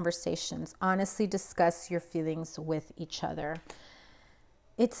 Heart-to-heart conversations. Honestly discuss your feelings with each other.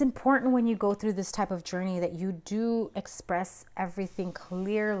 It's important when you go through this type of journey that you do express everything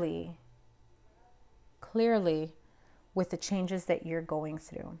clearly with the changes that you're going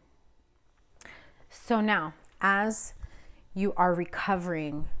through. So now, as you are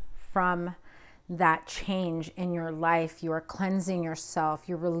recovering from that change in your life, you are cleansing yourself,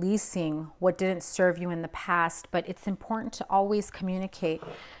 you're releasing what didn't serve you in the past, but it's important to always communicate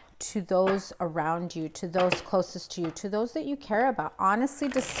to those around you, to those closest to you, to those that you care about. Honestly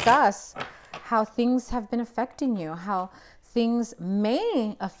discuss how things have been affecting you, how things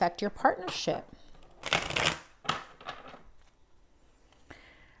may affect your partnership.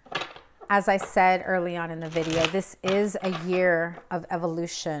 As I said early on in the video, this is a year of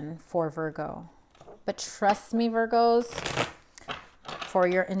evolution for Virgo. But trust me, Virgos,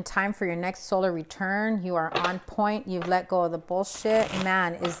 in time for your next solar return, you are on point. You've let go of the bullshit.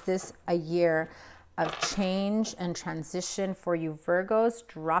 Man, is this a year of change and transition for you Virgos,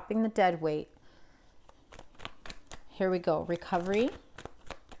 dropping the dead weight. Here we go. Recovery.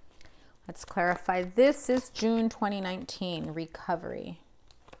 Let's clarify. This is June 2019. Recovery.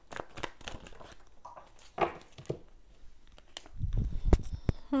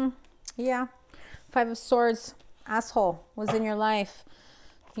 Yeah. Five of Swords. Asshole was in your life.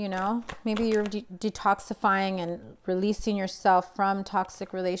 You know, maybe you're detoxifying and releasing yourself from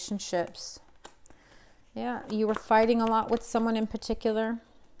toxic relationships. Yeah, you were fighting a lot with someone in particular.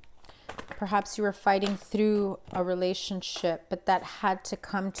 Perhaps you were fighting through a relationship, but that had to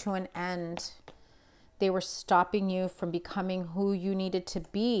come to an end. They were stopping you from becoming who you needed to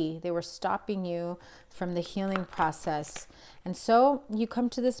be. They were stopping you from the healing process. And so you come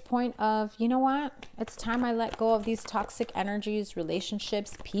to this point of, you know what? It's time I let go of these toxic energies,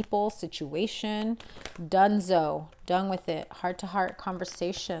 relationships, people, situation. Donezo. Done with it. Heart-to-heart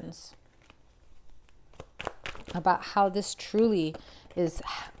conversations about how this truly is,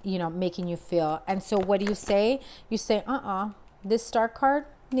 you know, making you feel. And so what do you say? You say, this star card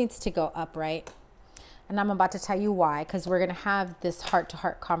needs to go upright. And I'm about to tell you why, because we're going to have this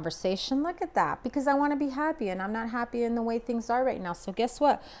heart-to-heart conversation. Look at that, because I want to be happy, and I'm not happy in the way things are right now. So guess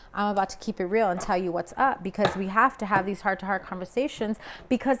what? I'm about to keep it real and tell you what's up, because we have to have these heart-to-heart conversations,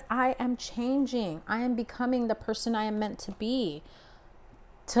 because I am changing. I am becoming the person I am meant to be.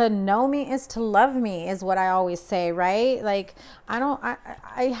 To know me is to love me, is what I always say, right? Like,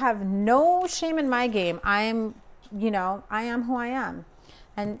 I have no shame in my game. I am who I am.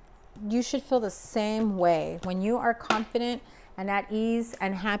 And you should feel the same way. When you are confident and at ease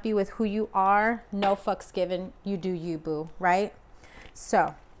and happy with who you are, no fucks given. You do you, boo, right?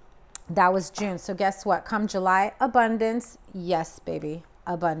 So that was June. So guess what? Come July, abundance. Yes, baby,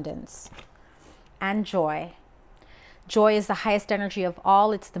 abundance. And joy. Joy is the highest energy of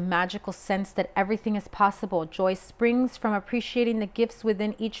all. It's the magical sense that everything is possible. Joy springs from appreciating the gifts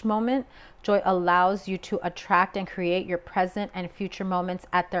within each moment. Joy allows you to attract and create your present and future moments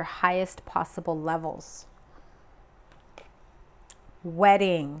at their highest possible levels.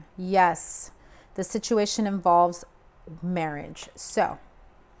 Wedding. Yes, the situation involves marriage. So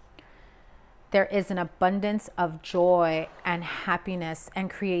there is an abundance of joy and happiness and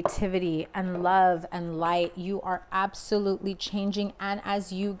creativity and love and light. You are absolutely changing. And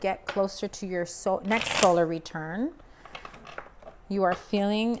as you get closer to your next solar return, you are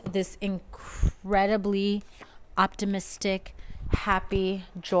feeling this incredibly optimistic, happy,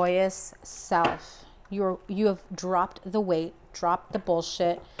 joyous self. You have dropped the weight, dropped the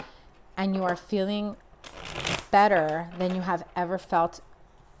bullshit, and you are feeling better than you have ever felt.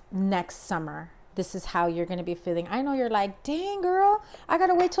 Next summer, this is how you're going to be feeling. I know you're like, dang girl, I got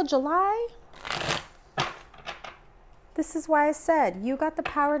to wait till July. This is why I said you got the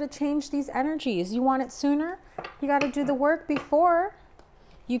power to change these energies. You want it sooner? You got to do the work before.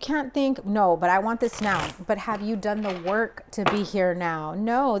 You can't think, no, but I want this now. But have you done the work to be here now?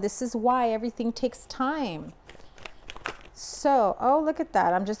 No, this is why everything takes time. So, oh, look at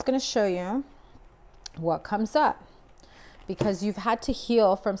that. I'm just going to show you what comes up. Because you've had to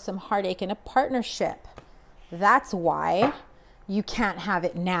heal from some heartache in a partnership. That's why you can't have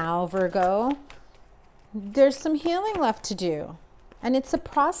it now, Virgo. There's some healing left to do, and it's a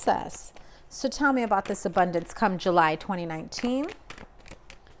process. So tell me about this abundance come July 2019.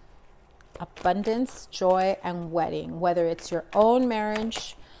 Abundance, joy, and wedding. Whether it's your own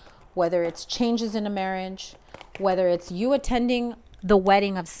marriage, whether it's changes in a marriage, whether it's you attending the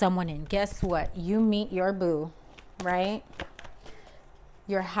wedding of someone, and guess what? You meet your boo, right?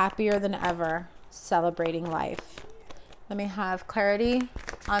 You're happier than ever, celebrating life. Let me have clarity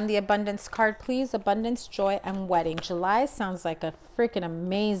on the abundance card, please. Abundance, joy, and wedding. July sounds like a freaking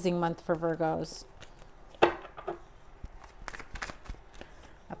amazing month for Virgos.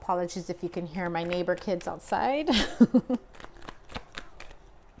 Apologies if you can hear my neighbor kids outside.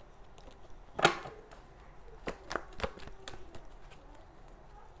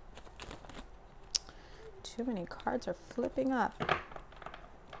 Too many cards are flipping up.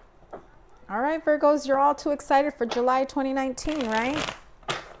 All right, Virgos, you're all too excited for July 2019, right?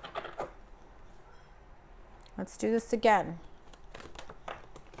 Let's do this again.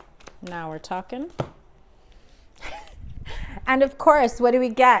 Now we're talking. And of course, what do we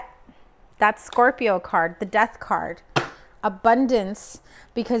get? That Scorpio card, the death card. Abundance,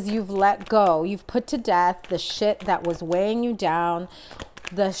 because you've let go. You've put to death the shit that was weighing you down,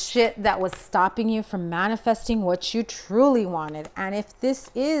 the shit that was stopping you from manifesting what you truly wanted. And if this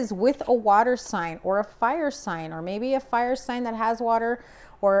is with a water sign or a fire sign, or maybe a fire sign that has water,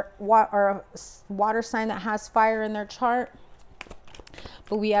 or a water sign that has fire in their chart,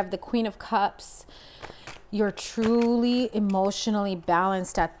 but we have the Queen of Cups. You're truly emotionally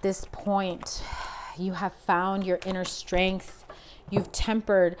balanced at this point. You have found your inner strength. You've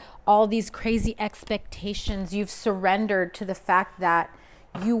tempered all these crazy expectations. You've surrendered to the fact that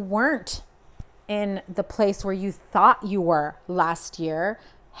you weren't in the place where you thought you were last year,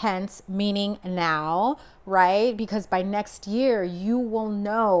 hence meaning now, right? Because by next year, you will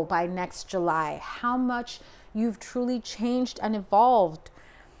know by next July how much you've truly changed and evolved.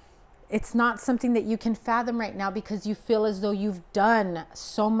 It's not something that you can fathom right now because you feel as though you've done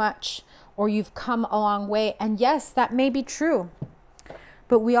so much or you've come a long way. And yes, that may be true,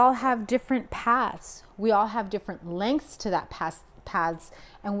 but we all have different paths. We all have different lengths to that paths,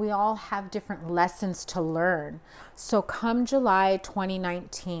 and we all have different lessons to learn. So come July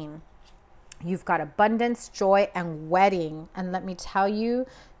 2019, you've got abundance, joy, and wedding. And let me tell you,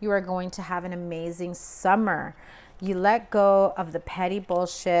 you are going to have an amazing summer. You let go of the petty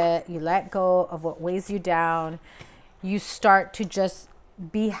bullshit. You let go of what weighs you down. You start to just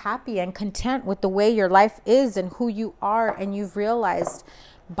be happy and content with the way your life is and who you are. And you've realized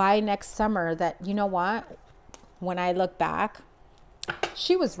by next summer that, you know what? When I look back,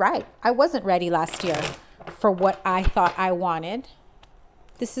 she was right. I wasn't ready last year for what I thought I wanted.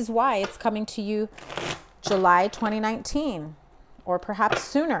 This is why it's coming to you July 2019, or perhaps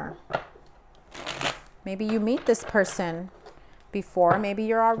sooner. Maybe you meet this person before. Maybe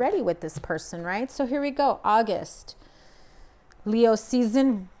you're already with this person, right? So here we go. August. Leo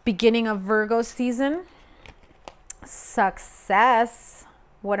season, beginning of Virgo season. Success.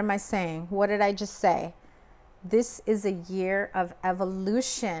 What am I saying? What did I just say? This is a year of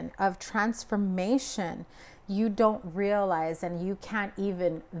evolution, of transformation. You don't realize, and you can't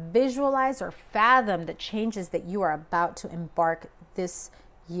even visualize or fathom the changes that you are about to embark this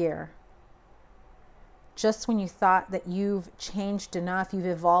year. Just when you thought that you've changed enough, you've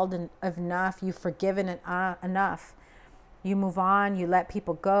evolved enough, you've forgiven enough, you move on, you let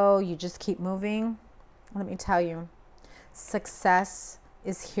people go, you just keep moving. Let me tell you, success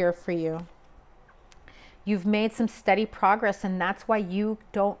is here for you. You've made some steady progress, and that's why you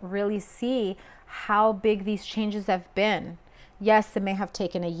don't really see how big these changes have been. Yes, it may have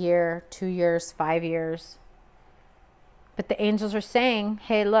taken a year, 2 years, 5 years. But the angels are saying,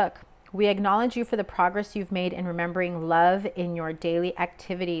 hey, look, we acknowledge you for the progress you've made in remembering love in your daily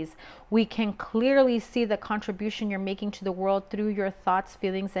activities. We can clearly see the contribution you're making to the world through your thoughts,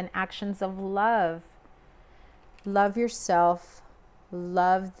 feelings, and actions of love. Love yourself.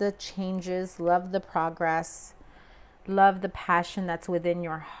 Love the changes. Love the progress. Love the passion that's within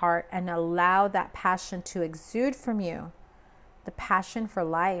your heart, and allow that passion to exude from you. The passion for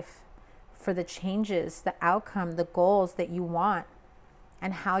life, for the changes, the outcome, the goals that you want,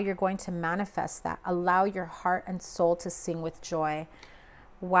 and how you're going to manifest that. Allow your heart and soul to sing with joy.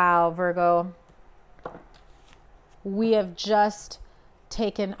 Wow, Virgo. We have just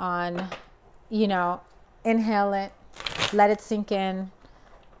taken on, inhale it, let it sink in.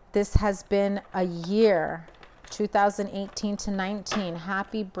 This has been a year, 2018 to 19.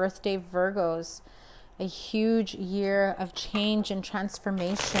 Happy birthday, Virgos. A huge year of change and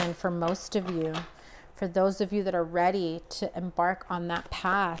transformation for most of you. For those of you that are ready to embark on that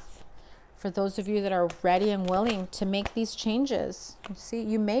path, for those of you that are ready and willing to make these changes. See,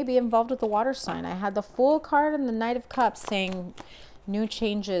 you may be involved with the water sign. I had the Fool card and the Knight of Cups saying new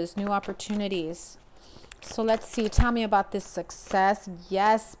changes, new opportunities. So let's see. Tell me about this success.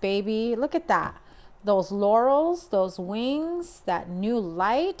 Yes, baby. Look at that. Those laurels, those wings, that new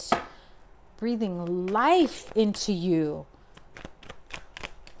light, breathing life into you.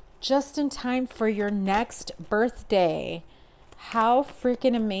 Just in time for your next birthday. How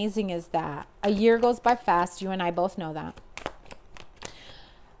freaking amazing is that? A year goes by fast. You and I both know that.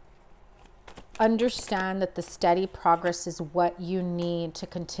 Understand that the steady progress is what you need to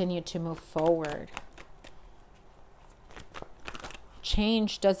continue to move forward.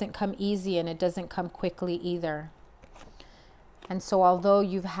 Change doesn't come easy, and it doesn't come quickly either. And so although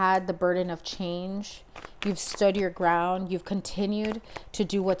you've had the burden of change, you've stood your ground, you've continued to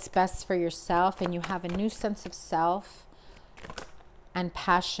do what's best for yourself, and you have a new sense of self and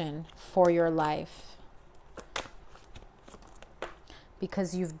passion for your life.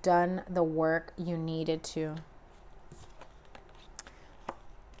 Because you've done the work you needed to.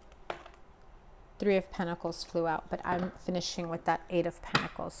 Three of Pentacles flew out, but I'm finishing with that Eight of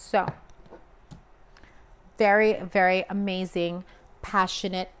Pentacles. So, very, very amazing,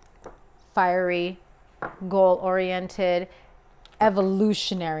 passionate, fiery, goal-oriented,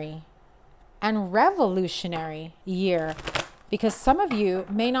 evolutionary, and revolutionary year. Because some of you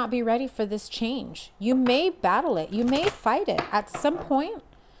may not be ready for this change. You may battle it. You may fight it. At some point,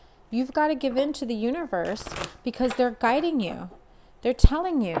 you've got to give in to the universe because they're guiding you. They're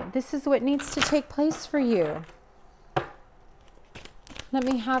telling you this is what needs to take place for you. Let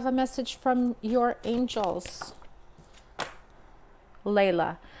me have a message from your angels.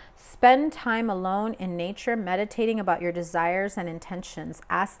 Layla, spend time alone in nature, meditating about your desires and intentions.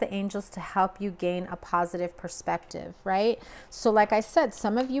 Ask the angels to help you gain a positive perspective, right? So like I said,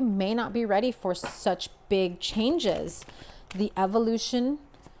 some of you may not be ready for such big changes. The evolution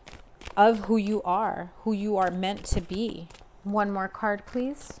of who you are meant to be. One more card,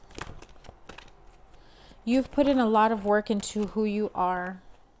 please. You've put in a lot of work into who you are.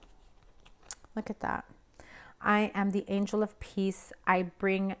 Look at that. I am the angel of peace. I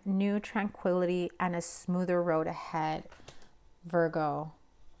bring new tranquility and a smoother road ahead. Virgo.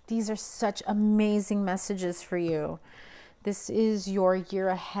 These are such amazing messages for you. This is your year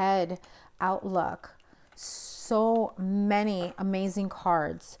ahead outlook. So many amazing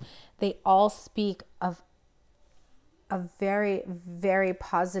cards. They all speak of a very, very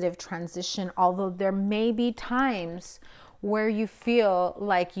positive transition, although there may be times where you feel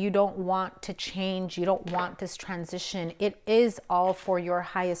like you don't want to change, you don't want this transition. It is all for your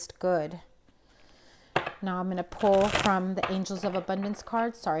highest good. Now I'm going to pull from the Angels of Abundance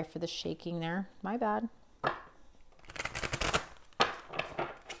card. Sorry for the shaking there. My bad.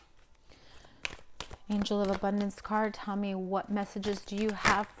 Angel of Abundance card, tell me what messages do you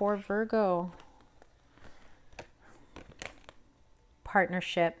have for Virgo?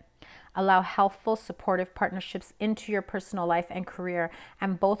 Partnership. Allow healthful, supportive partnerships into your personal life and career,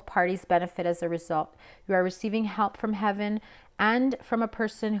 and both parties benefit as a result. You are receiving help from heaven and from a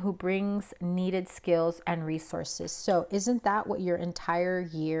person who brings needed skills and resources. So isn't that what your entire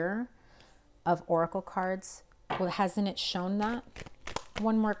year of Oracle cards, well, hasn't it shown that?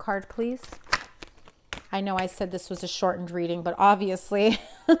 One more card, please. I know I said this was a shortened reading, but obviously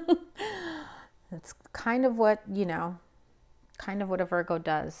it's kind of what, you know, kind of what a Virgo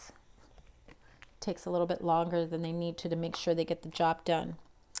does. Takes a little bit longer than they need to make sure they get the job done.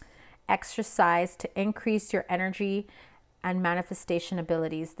 Exercise to increase your energy and manifestation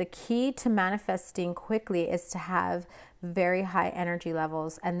abilities. The key to manifesting quickly is to have very high energy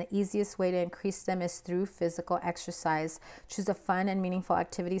levels, and the easiest way to increase them is through physical exercise. Choose a fun and meaningful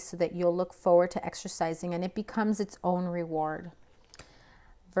activity so that you'll look forward to exercising and it becomes its own reward.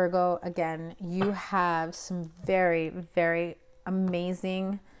 Virgo, again, you have some very, very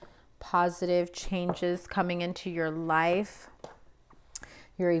amazing positive changes coming into your life.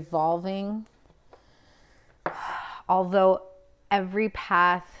 You're evolving. Although every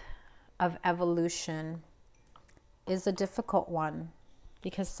path of evolution is a difficult one,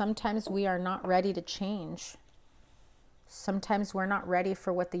 because sometimes we are not ready to change. Sometimes we're not ready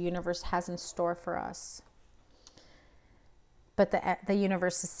for what the universe has in store for us. But the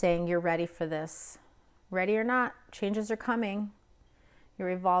universe is saying, you're ready for this. Ready or not, changes are coming. You're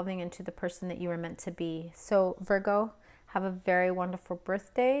evolving into the person that you were meant to be. So Virgo, have a very wonderful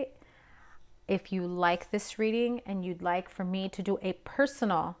birthday. If you like this reading and you'd like for me to do a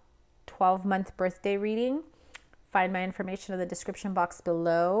personal 12-month birthday reading, find my information in the description box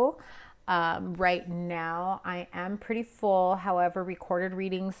below. Right now, I am pretty full. However, recorded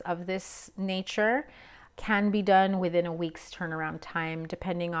readings of this nature can be done within a week's turnaround time,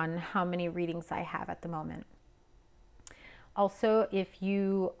 depending on how many readings I have at the moment. Also, if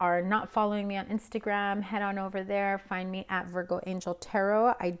you are not following me on Instagram, head on over there. Find me at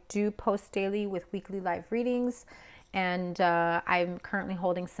Virgoangeltarot. I do post daily with weekly live readings, and I'm currently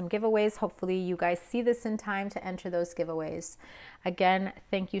holding some giveaways. Hopefully you guys see this in time to enter those giveaways. Again,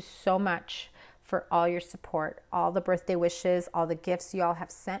 thank you so much for all your support, all the birthday wishes, all the gifts y'all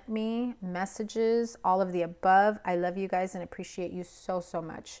have sent me, messages, all of the above. I love you guys and appreciate you so, so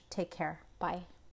much. Take care. Bye.